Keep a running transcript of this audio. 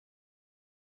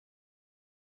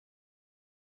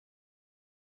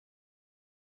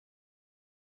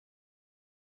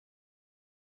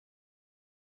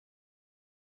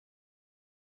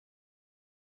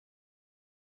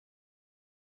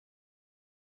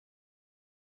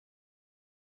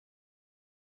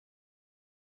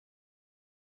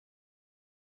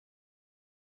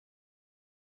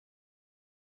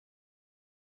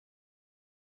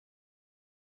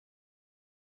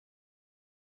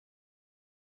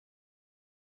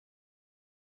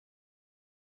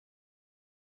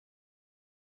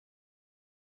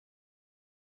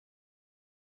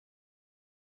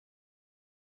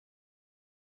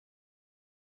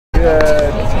We have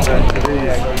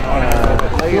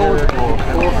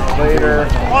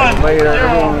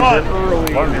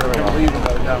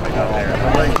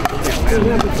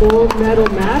a gold medal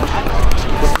match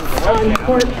on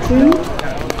court 2,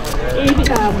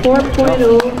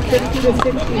 4.0, 50 to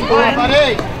 64.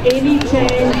 Amy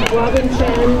Chang, Robin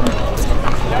Chen,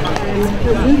 and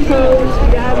Kazuko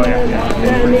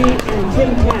Yamanami, and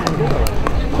Tim Tan.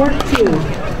 Court 2,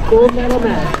 gold medal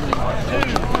match.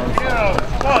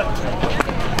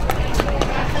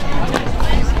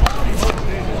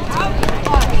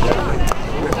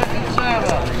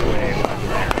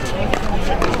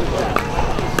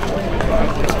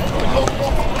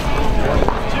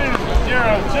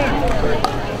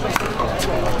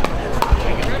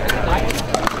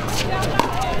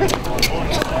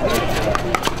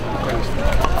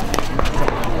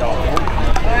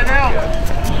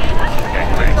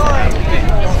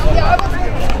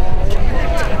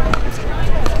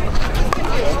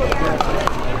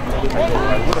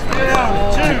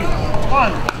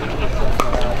 2-0-1.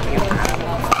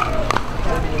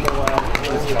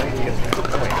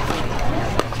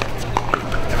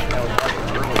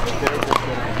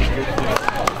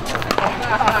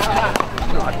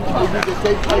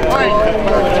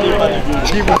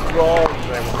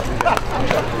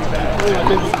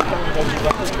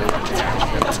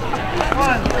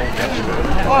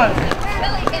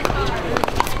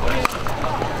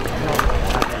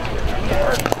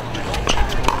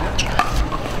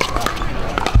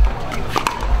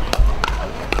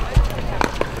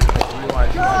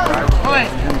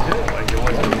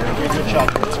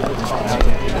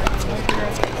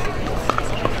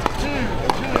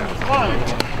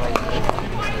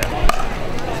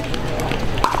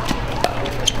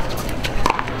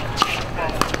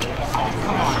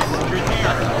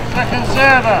 Second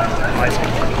server.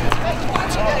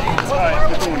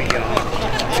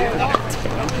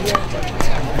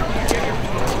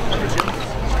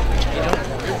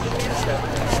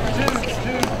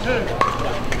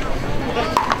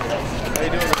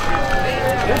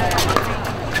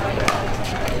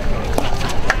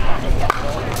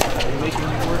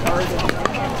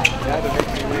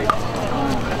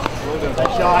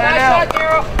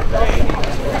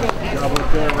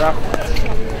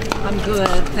 I'm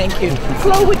good, thank you.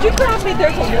 Flo, would you grab me?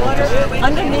 There's a water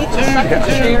underneath the second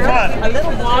chair. A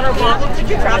little water bottle. Could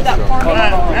you grab that for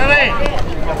me?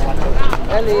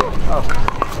 Ellie. Oh.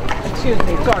 Excuse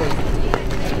me, sorry.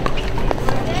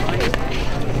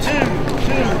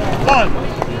 2-2-1.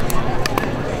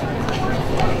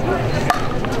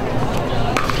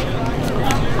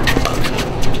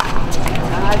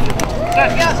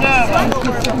 Second server.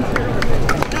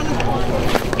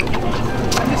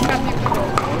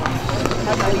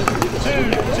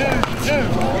 2-2-2.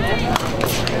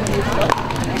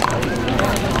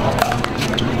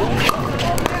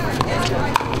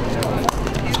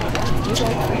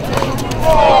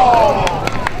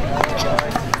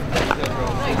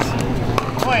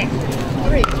 Point.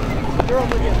 3. You're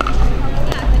over here.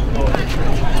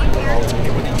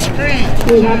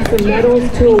 3. We have some medals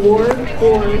to award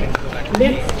for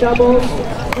mixed doubles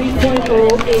 3.0,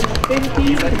 age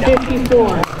 50 to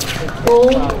 54.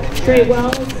 Gold, Trey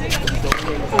Wells,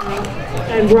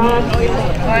 and Rob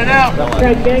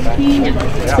Jehovskiy.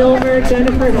 Silver,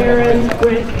 Jennifer Heron,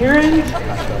 Grant Heron.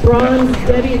 Bronze,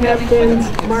 Debbie Hempkins,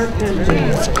 Mark Henry.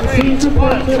 Please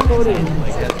report to the podium.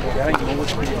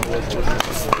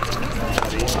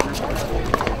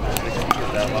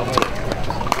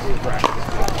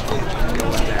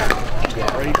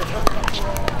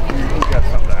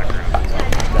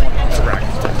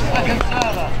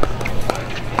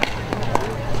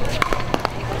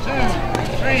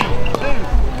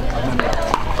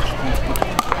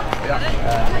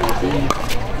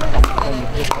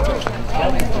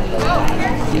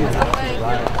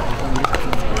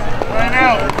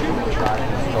 Rainout.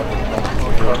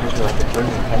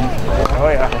 Oh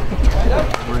yeah.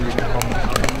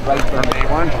 Right from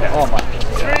A1. Oh my.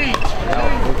 3, 2,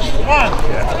 1.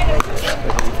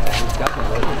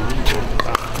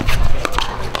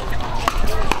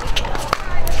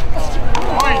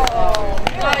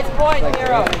 Nice point,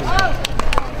 Miro.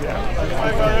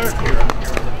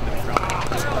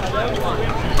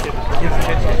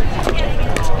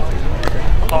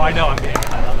 Oh, I know. I'm being.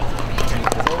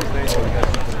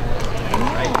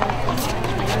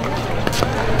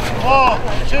 4,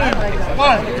 2,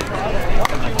 1.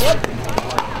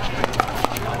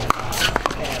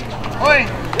 Point.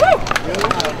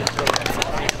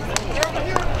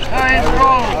 Time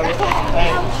roll.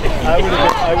 I would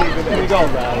have been. Here we go,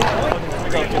 Brad.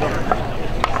 Here we go. Get up.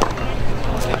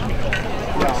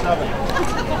 7.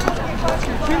 More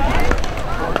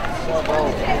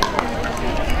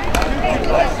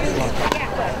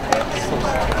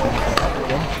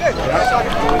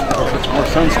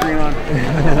sunscreen on.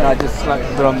 I just slapped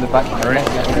it on the back of the neck.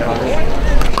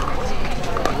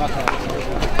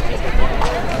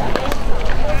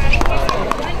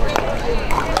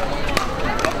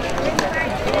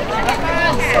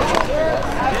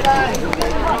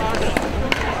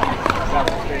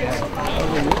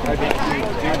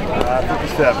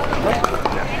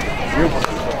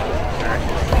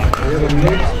 We have a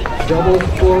mixed doubles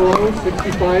 4-0,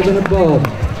 65 and above.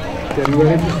 Getting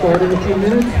ready to start in a few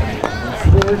minutes.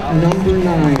 Sport number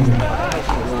 9.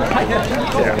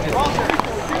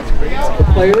 The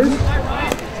players,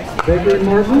 Baker and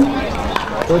Martin,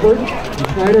 Herbert, and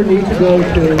Schneider need to go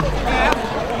to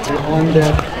the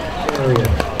on-deck area.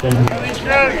 Thank you.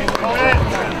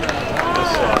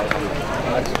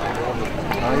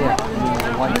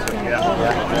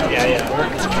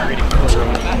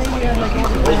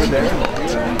 Over there.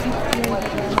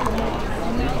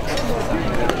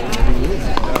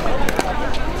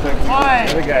 The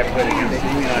other guy played against me.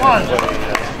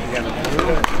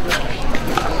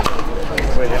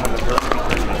 Played him in the first.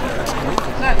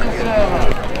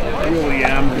 Really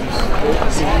am. He's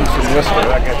from Worcester.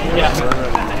 That guy.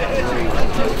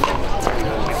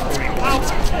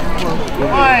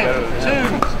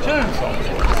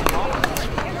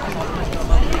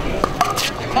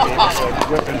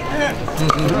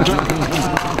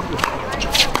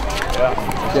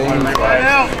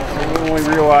 When we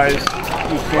realized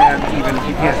you can't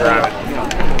drive it. You know,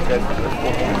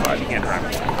 4.5, you can't drive it.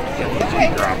 You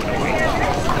can't drop it away.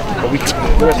 But we can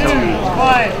do it.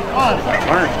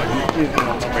 Learn. You know,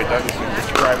 nobody does it. You just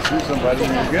drive it through somebody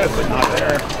and you're good, but not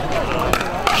there.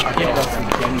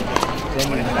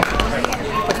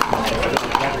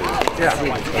 Yeah,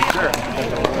 sure.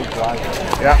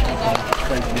 Yeah.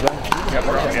 Yeah,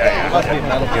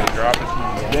 drop it.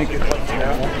 Dink it.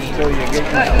 Until you get your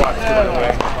spot put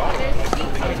away.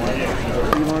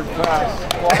 You learned fast.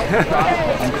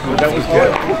 That was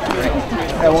good.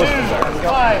 That was good.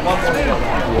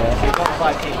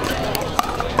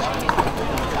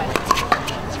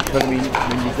 But I mean,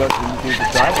 when you go to do the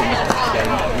driving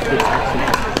game, you could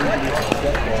actually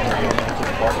get there and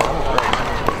just park out.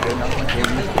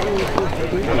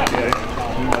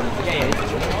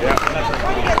 Yeah.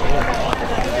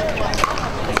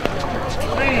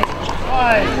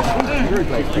 3,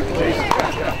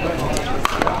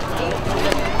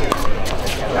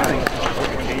 2.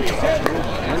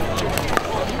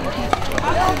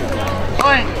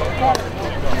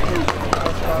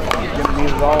 You're going to need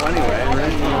it all anyway,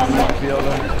 right? You're going to be able to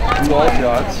do all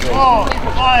shots. So. 4,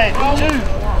 5,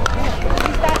 2.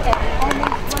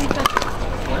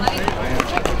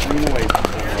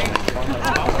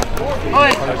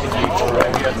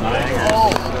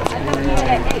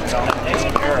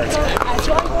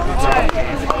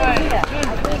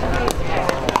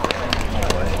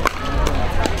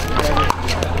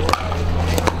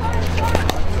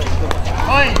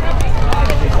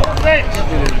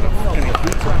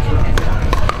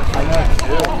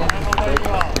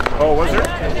 Oh, was there?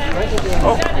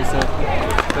 Oh,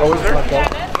 was there?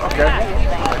 Okay.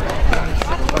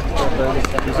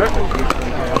 Is there?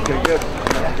 Okay, good.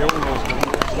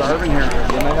 Starving here.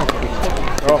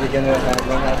 Oh, we're gonna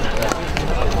run out.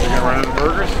 We're gonna run out of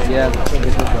burgers? Yeah, that's what they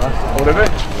did last time. Oh, did they?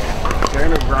 Okay, I'm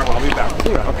gonna grab one. I'll be back.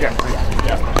 Okay.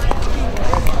 Yeah.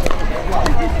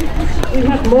 We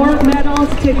have more medals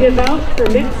to give out for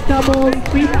mixed doubles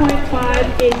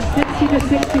 3.5, age 60 to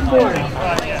 64.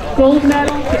 Gold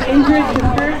medal to Ingrid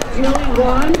DeFert, Julie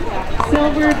Wan,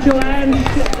 silver Joanne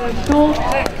Schultz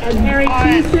and Harry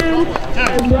Thiessen,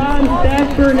 and bronze Bev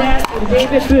Burnett and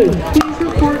David Booth. Please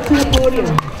report to the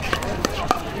podium.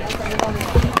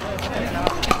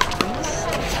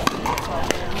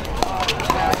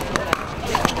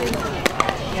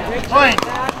 Point.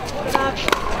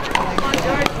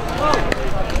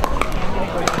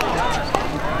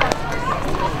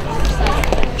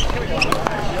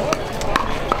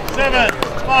 7,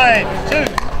 5, 2.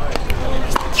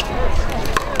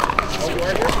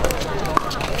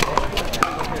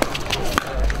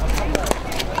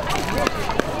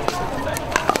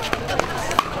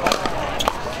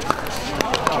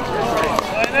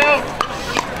 Rainout.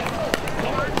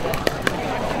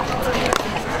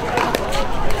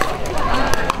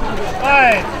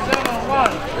 5, 7,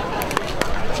 1.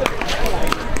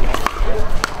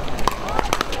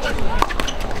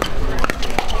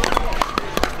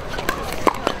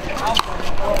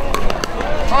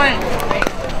 Point.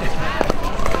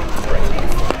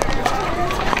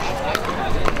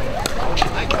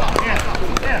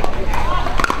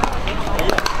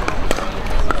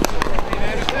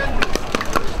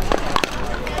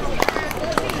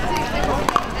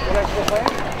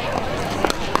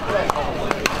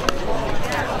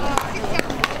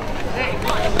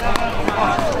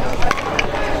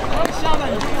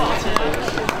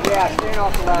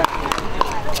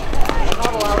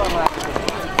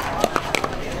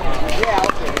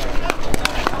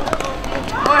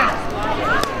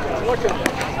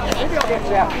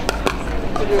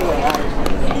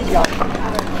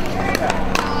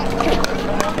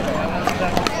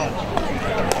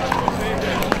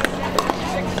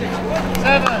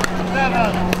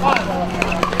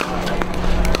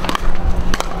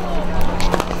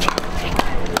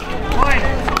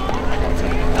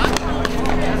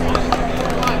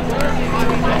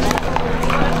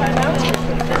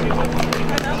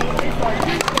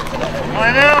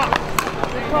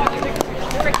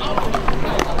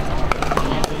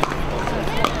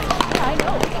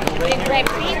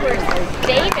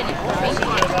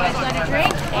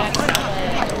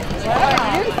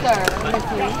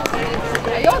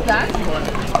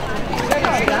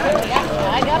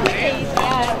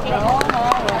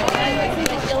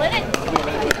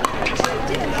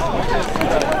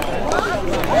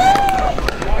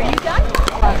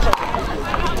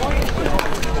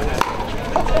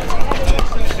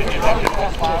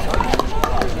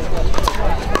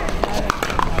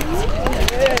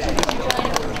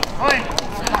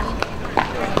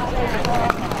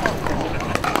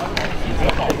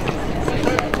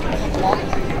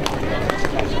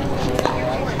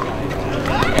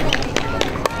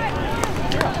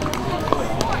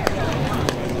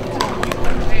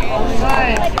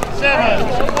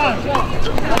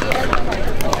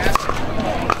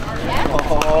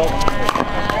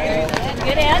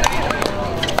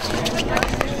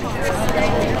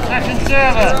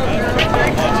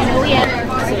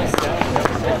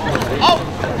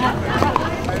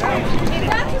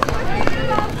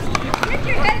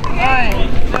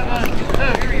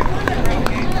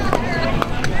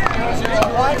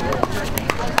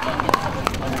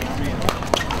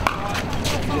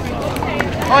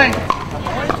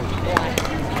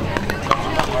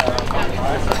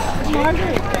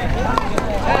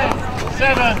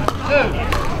 Seven, two.